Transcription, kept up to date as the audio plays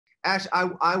Ash,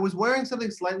 I was wearing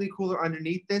something slightly cooler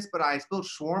underneath this, but I spilled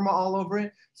shawarma all over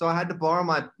it, so I had to borrow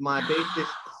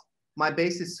my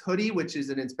basis hoodie, which is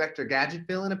an Inspector Gadget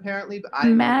villain apparently. But I I'm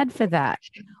didn't know. mad for that.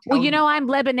 Well, you know, I'm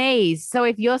Lebanese. So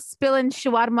if you're spilling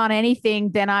shawarma on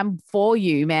anything, then I'm for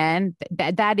you, man.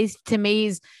 That is, to me,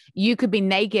 is you could be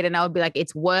naked and I would be like,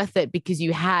 it's worth it because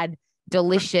you had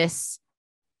delicious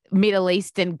Middle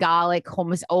Eastern garlic,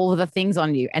 hummus, all of the things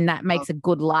on you. And that makes a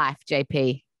good life,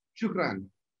 JP. Shukran.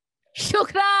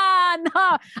 Shukran.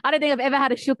 No, I don't think I've ever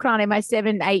had a shukran in my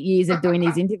 7-8 years of doing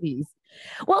these interviews.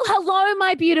 Well, hello,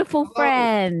 my beautiful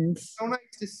friend. So nice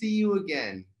to see you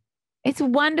again. It's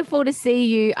wonderful to see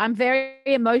you. I'm very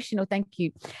emotional, thank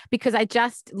you, because I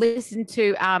just listened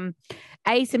to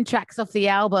some tracks off the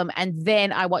album, and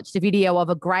then I watched a video of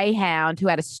a greyhound who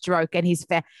had a stroke, and his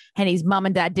mum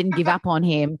and dad didn't give up on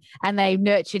him, and they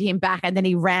nurtured him back, and then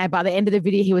he ran. By the end of the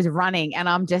video, he was running, and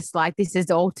I'm just like, this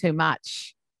is all too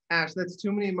much. Ash, that's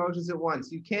too many emotions at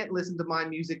once. You can't listen to my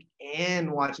music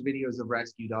and watch videos of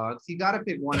rescue dogs. You got to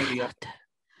pick one or the other.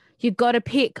 You got to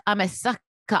pick. I'm a sucker.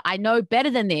 I know better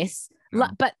than this,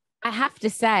 but I have to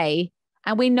say,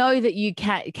 and we know that you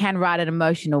can write an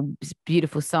emotional,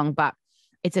 beautiful song, but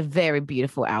it's a very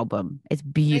beautiful album. It's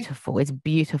beautiful. It's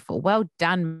beautiful. Well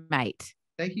done, mate.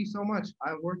 Thank you so much.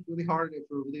 I worked really hard on it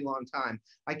for a really long time.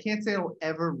 I can't say it'll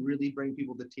ever really bring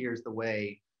people to tears the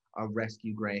way a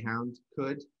rescue greyhound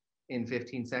could in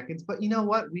 15 seconds. But you know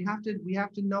what? We have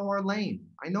to know our lane.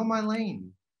 I know my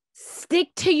lane.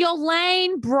 Stick to your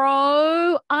lane,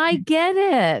 bro. I get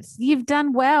it. You've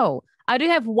done well. I do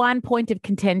have one point of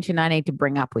contention I need to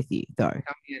bring up with you, though.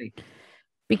 Tell me any.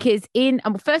 Because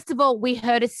first of all, we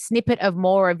heard a snippet of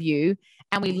more of you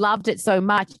and we loved it so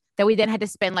much that we then had to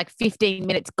spend like 15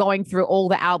 minutes going through all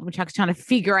the album tracks trying to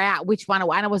figure out which one.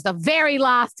 And it was the very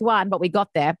last one, but we got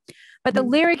there. But the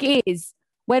lyric is,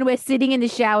 when we're sitting in the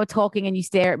shower talking and you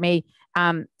stare at me,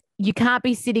 you can't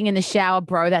be sitting in the shower,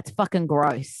 bro. That's fucking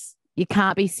gross. You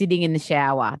can't be sitting in the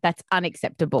shower. That's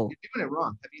unacceptable. You're doing it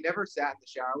wrong. Have you never sat in the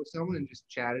shower with someone and just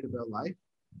chatted about life?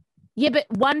 Yeah, but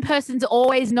one person's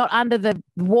always not under the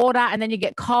water and then you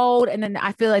get cold and then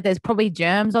I feel like there's probably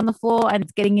germs on the floor and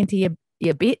it's getting into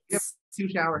your bits. Yep, 2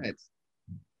 shower heads.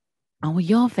 Oh,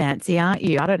 you're fancy, aren't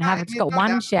you? I don't have, it's got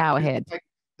one shower head. Like,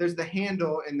 there's the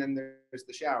handle and then there's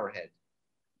the shower head.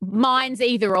 Mine's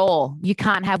either or. You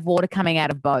can't have water coming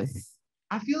out of both.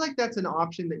 I feel like that's an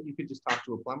option that you could just talk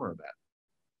to a plumber about.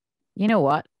 You know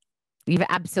what? You've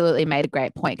absolutely made a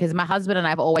great point because my husband and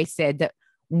I have always said that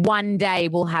one day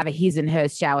we'll have a his and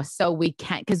hers shower so we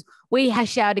can't, because we have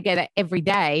shower together every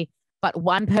day, but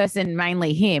one person,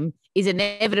 mainly him, is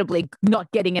inevitably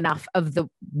not getting enough of the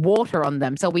water on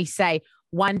them. So we say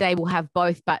one day we'll have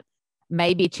both, but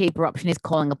maybe a cheaper option is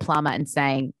calling a plumber and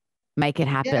saying, make it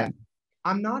happen. Yeah.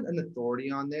 I'm not an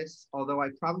authority on this, although I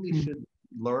probably should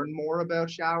learn more about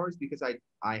showers because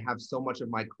I have so much of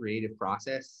my creative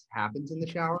process happens in the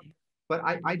shower. But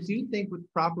I do think with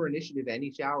proper initiative,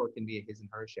 any shower can be a his and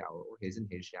her shower or his and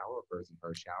his shower or hers and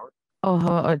her shower.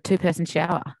 Or a 2-person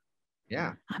shower.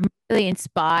 Yeah. I'm really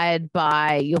inspired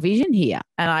by your vision here.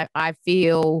 And I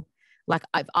feel like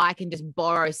if I can just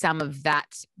borrow some of that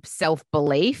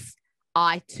self-belief,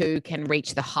 I too can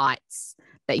reach the heights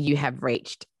that you have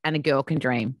reached, and a girl can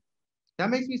dream. That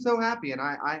makes me so happy, and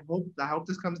I hope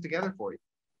this comes together for you.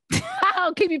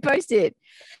 I'll keep you posted.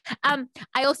 I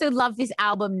also love this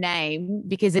album name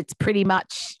because it's pretty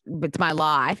much, it's my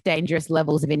life, Dangerous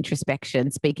Levels of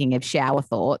Introspection. Speaking of shower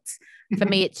thoughts, for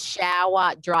me, it's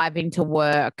shower, driving to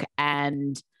work,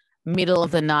 and middle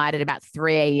of the night at about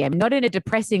 3 a.m. Not in a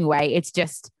depressing way. It's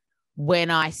just when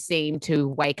I seem to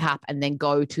wake up and then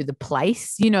go to the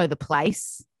place. You know the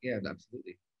place. Yeah,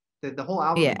 absolutely. The whole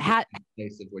album is the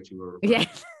place of which you were referring.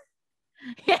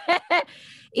 Yeah.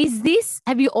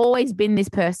 Have you always been this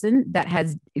person that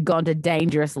has gone to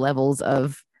dangerous levels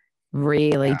of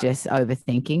really just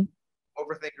overthinking?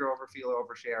 Overthinker, overfeeler,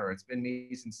 oversharer. It's been me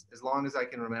since as long as I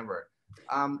can remember.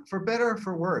 For better or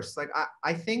for worse, like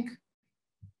I think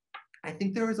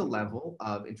there is a level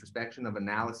of introspection, of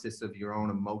analysis of your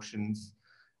own emotions,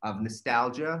 of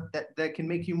nostalgia that can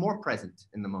make you more present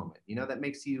in the moment, you know, that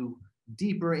makes you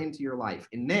deeper into your life.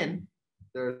 And then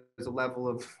there's a level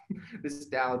of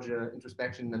nostalgia,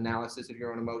 introspection, analysis of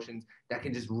your own emotions that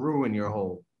can just ruin your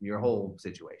whole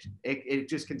situation. It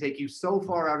just can take you so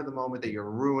far out of the moment that you're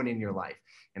ruining your life.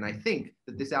 And I think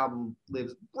that this album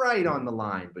lives right on the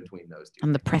line between those two.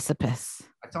 On the precipice.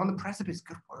 It's on the precipice.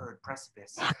 Good word,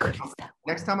 precipice. How good is that?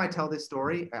 Next time I tell this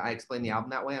story, I explain the album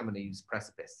that way, I'm going to use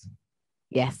precipice.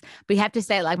 Yes. We have to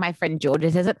say it like my friend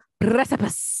Georgia says it.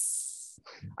 Precipice.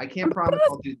 I can't promise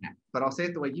I'll do that, but I'll say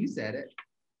it the way you said it.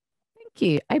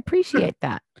 you. I appreciate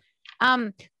that.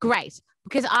 Great.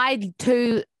 Because I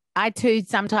too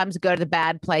sometimes go to the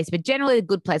bad place, but generally the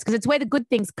good place, because it's where the good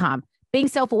things come. Being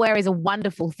self-aware is a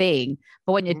wonderful thing,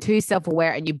 but when you're too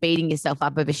self-aware and you're beating yourself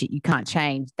up over shit you can't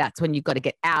change, that's when you've got to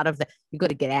get out of you've got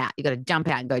to get out. You've got to jump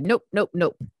out and go, nope, nope,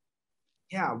 nope.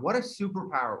 Yeah, what a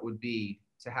superpower it would be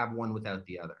to have one without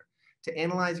the other. To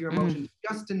analyze your emotions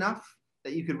just enough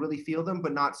that you could really feel them,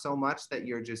 but not so much that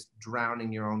you're just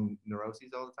drowning your own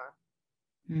neuroses all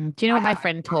the time. Do you know what my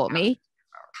friend taught me?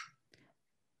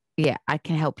 Yeah, I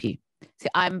can help you. So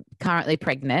I'm currently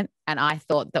pregnant, and I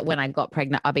thought that when I got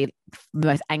pregnant, I'd be the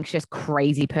most anxious,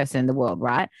 crazy person in the world,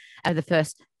 right? And the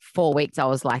first 4 weeks, I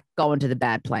was like going to the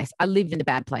bad place. I lived in the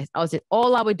bad place.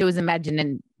 All I would do is imagine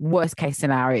in worst case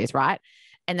scenarios, right?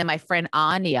 And then my friend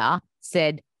Anya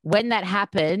said, when that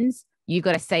happens, you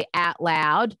got to say out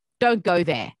loud, don't go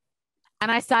there.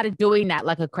 And I started doing that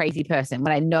like a crazy person.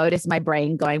 When I noticed my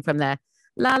brain going from the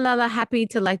la la la happy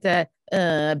to like the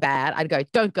bad, I'd go,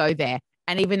 don't go there.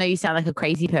 And even though you sound like a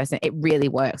crazy person, it really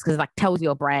works because it like tells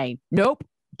your brain, nope,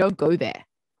 don't go there.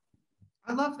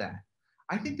 I love that.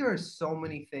 I think there are so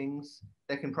many things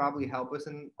that can probably help us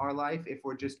in our life if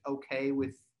we're just okay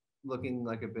with looking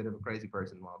like a bit of a crazy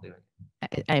person while doing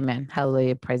it. Amen.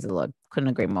 Hallelujah. Praise the Lord. Couldn't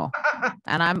agree more.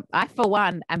 And I for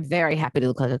one, am very happy to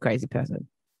look like a crazy person.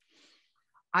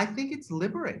 I think it's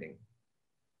liberating.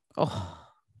 Oh,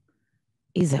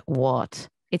 is it what?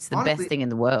 It's the Honestly, best thing in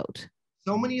the world.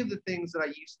 So many of the things that I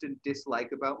used to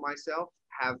dislike about myself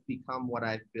have become what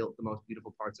I've built the most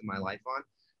beautiful parts of my life on.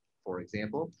 For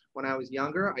example, when I was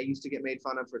younger, I used to get made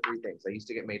fun of for 3 things. I used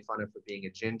to get made fun of for being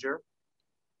a ginger,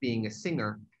 being a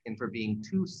singer, and for being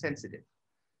too sensitive.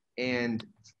 And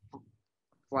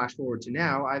flash forward to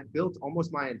now, I've built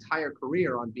almost my entire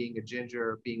career on being a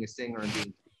ginger, being a singer, and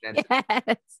being sensitive.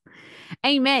 Yes.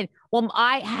 Amen. Well,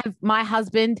 my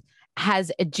husband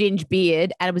has a ginger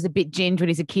beard and it was a bit ginger when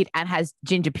he's a kid and has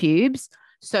ginger pubes.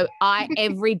 So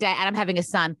every day, and I'm having a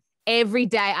son, every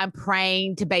day I'm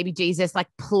praying to baby Jesus, like,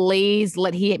 please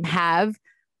let him have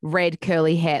red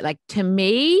curly hair. Like, to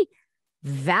me,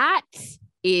 that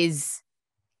is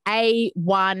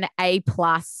A1, A+.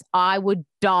 I would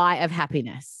die of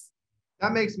happiness.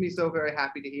 That makes me so very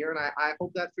happy to hear. And I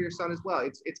hope that for your son as well.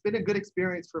 It's been a good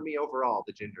experience for me overall,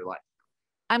 the ginger life.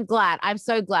 I'm glad. I'm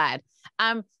so glad.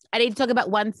 I need to talk about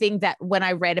one thing that when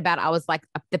I read about, I was like,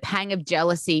 the pang of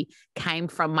jealousy came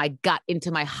from my gut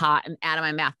into my heart and out of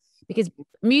my mouth. Because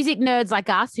music nerds like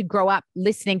us who grow up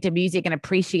listening to music and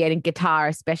appreciating guitar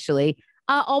especially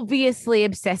are obviously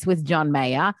obsessed with John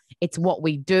Mayer. It's what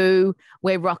we do.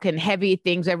 We're rocking heavy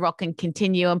things. We're rocking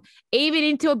Continuum, even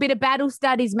into a bit of battle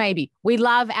studies maybe. We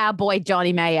love our boy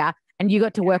Johnny Mayer, and you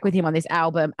got to work with him on this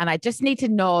album. And I just need to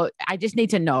know.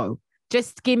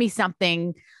 Just give me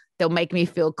something that'll make me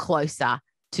feel closer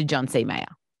to John C. Mayer.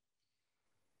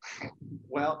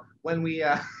 Well, when we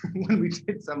when we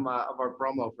did some of our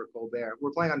promo for Colbert,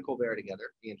 we're playing on Colbert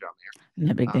together, me and John Mayer.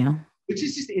 No big deal. Which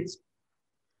is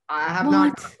I have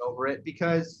not gotten over it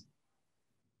because,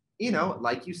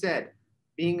 like you said,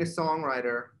 being a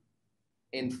songwriter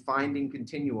and finding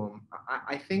Continuum,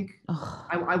 I think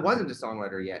I wasn't a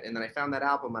songwriter yet, and then I found that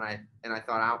album and I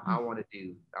thought I want to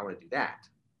do that.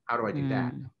 How do I do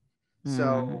that?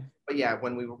 So, but yeah,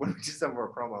 when we did some of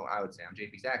our promo, I would say I'm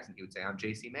JP SAXE, and he would say I'm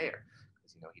JC Mayer,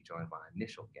 because he joined my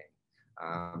initial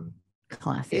gang.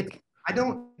 Classic. I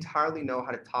don't entirely know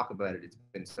how to talk about it. It's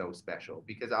been so special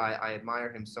because I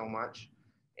admire him so much,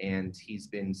 and he's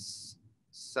been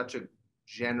such a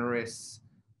generous,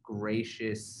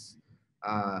 gracious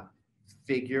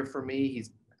figure for me.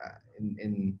 He's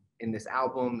in this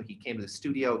album. He came to the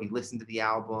studio. He listened to the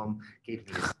album, gave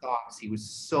me his thoughts. He was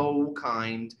so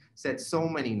kind, said so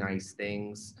many nice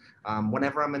things.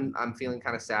 Whenever I'm feeling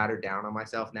kind of sad or down on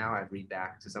myself now, I read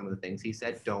back to some of the things he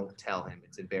said. Don't tell him.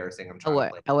 It's embarrassing. I'm trying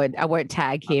to play. I won't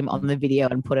tag him on the video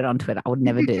and put it on Twitter. I would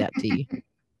never do that to you.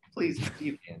 Please,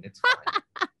 you can. It's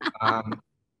fine.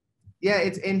 Yeah,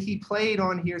 and he played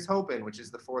on Here's Hopin', which is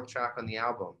the 4th track on the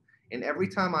album. And every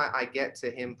time I get to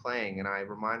him playing and I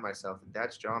remind myself that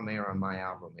that's John Mayer on my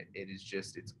album, it is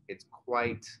just, it's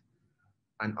quite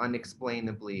an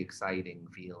unexplainably exciting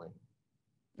feeling.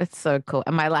 That's so cool.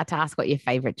 Am I allowed to ask what your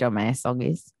favorite John Mayer song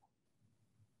is?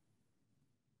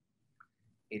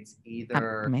 It's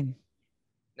either,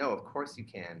 no, of course you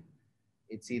can.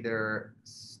 It's either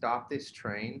Stop This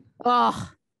Train. Oh,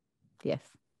 yes.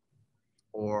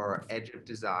 Or Edge of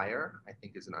Desire, I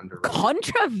think is an underrated.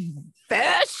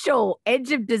 Controversial.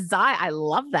 Edge of Desire. I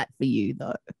love that for you,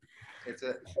 though.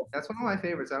 That's one of my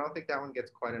favorites. I don't think that one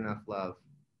gets quite enough love.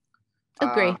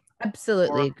 Agree.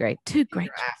 Absolutely agree. Two great.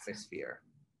 Atmosphere.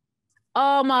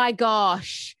 Oh my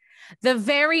gosh. The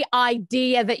very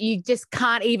idea that you just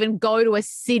can't even go to a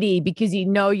city because you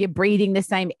know you're breathing the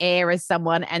same air as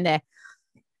someone and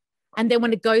then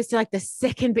when it goes to like the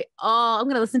second bit, oh, I'm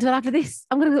gonna listen to it after this.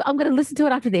 I'm gonna listen to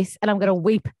it after this, and I'm gonna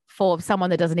weep for someone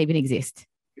that doesn't even exist.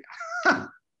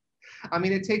 I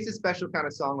mean, it takes a special kind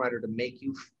of songwriter to make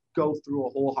you go through a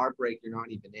whole heartbreak you're not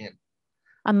even in.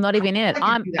 I'm not even in it.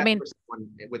 I mean, for someone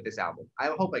with this album, I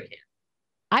hope I can.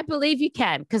 I believe you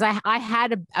can, because I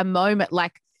had a moment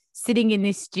like sitting in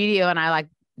this studio and I like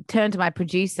turned to my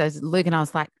producers, Luke, and I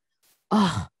was like,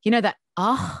 oh, you know that,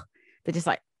 oh, they're just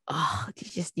like, oh,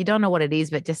 you don't know what it is,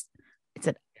 but just it's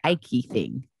an achy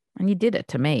thing. And you did it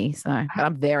to me. So, but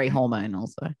I'm very hormonal.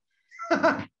 So,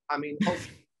 I mean,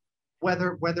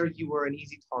 whether you were an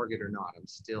easy target or not, I'm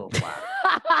still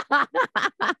flattered.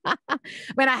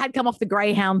 When I had come off the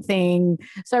Greyhound thing.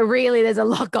 So really there's a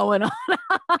lot going on.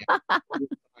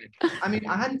 I mean,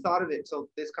 I hadn't thought of it until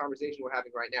this conversation we're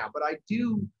having right now, but I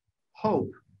do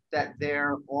hope that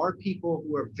there are people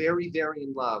who are very, very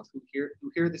in love who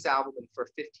hear this album and for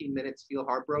 15 minutes feel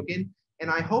heartbroken. And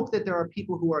I hope that there are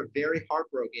people who are very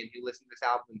heartbroken who listen to this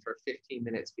album and for 15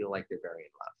 minutes feel like they're very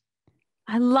in love.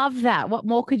 I love that. What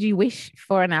more could you wish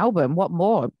for an album? What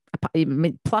more?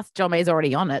 Plus, John May's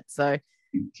already on it. So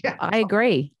yeah, I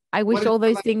agree. I wish all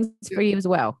those things for you as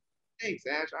well. Thanks,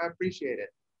 Ash. I appreciate it.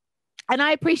 And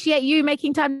I appreciate you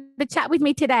making time to chat with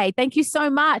me today. Thank you so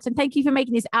much. And thank you for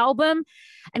making this album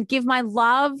and give my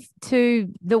love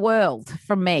to the world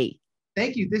from me.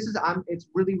 Thank you. It's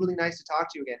really, really nice to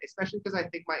talk to you again, especially because I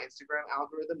think my Instagram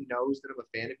algorithm knows that I'm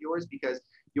a fan of yours because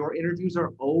your interviews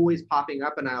are always popping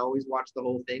up and I always watch the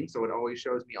whole thing. So it always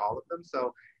shows me all of them.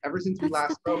 So ever since we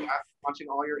last spoke, I've been watching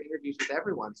all your interviews with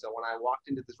everyone. So when I walked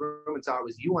into this room and saw it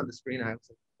was you on the screen, I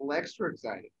was a little extra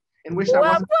excited and wish I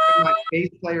wasn't wearing my bass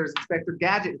player's Inspector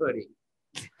Gadget hoodie.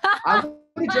 I would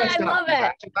have dressed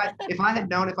up. If I had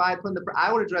known, if I had put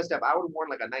I would have dressed up. I would have worn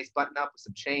like a nice button up with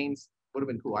some chains. Would have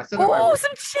been cool. I still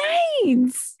some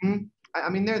chains. Mm-hmm. I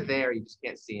mean, they're there. You just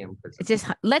can't see them.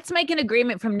 Let's make an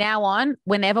agreement from now on.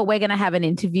 Whenever we're going to have an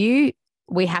interview,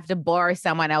 we have to borrow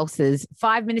someone else's.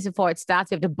 5 minutes before it starts,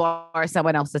 we have to borrow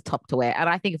someone else's top to wear. And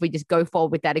I think if we just go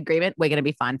forward with that agreement, we're going to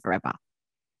be fine forever.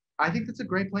 I think that's a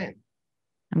great plan.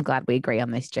 I'm glad we agree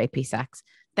on this, JP SAXE.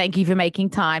 Thank you for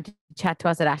making time to chat to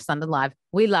us at Ash London Live.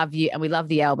 We love you and we love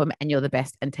the album and you're the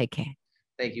best, and take care.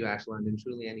 Thank you, Ash London.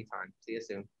 Truly anytime. See you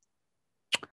soon.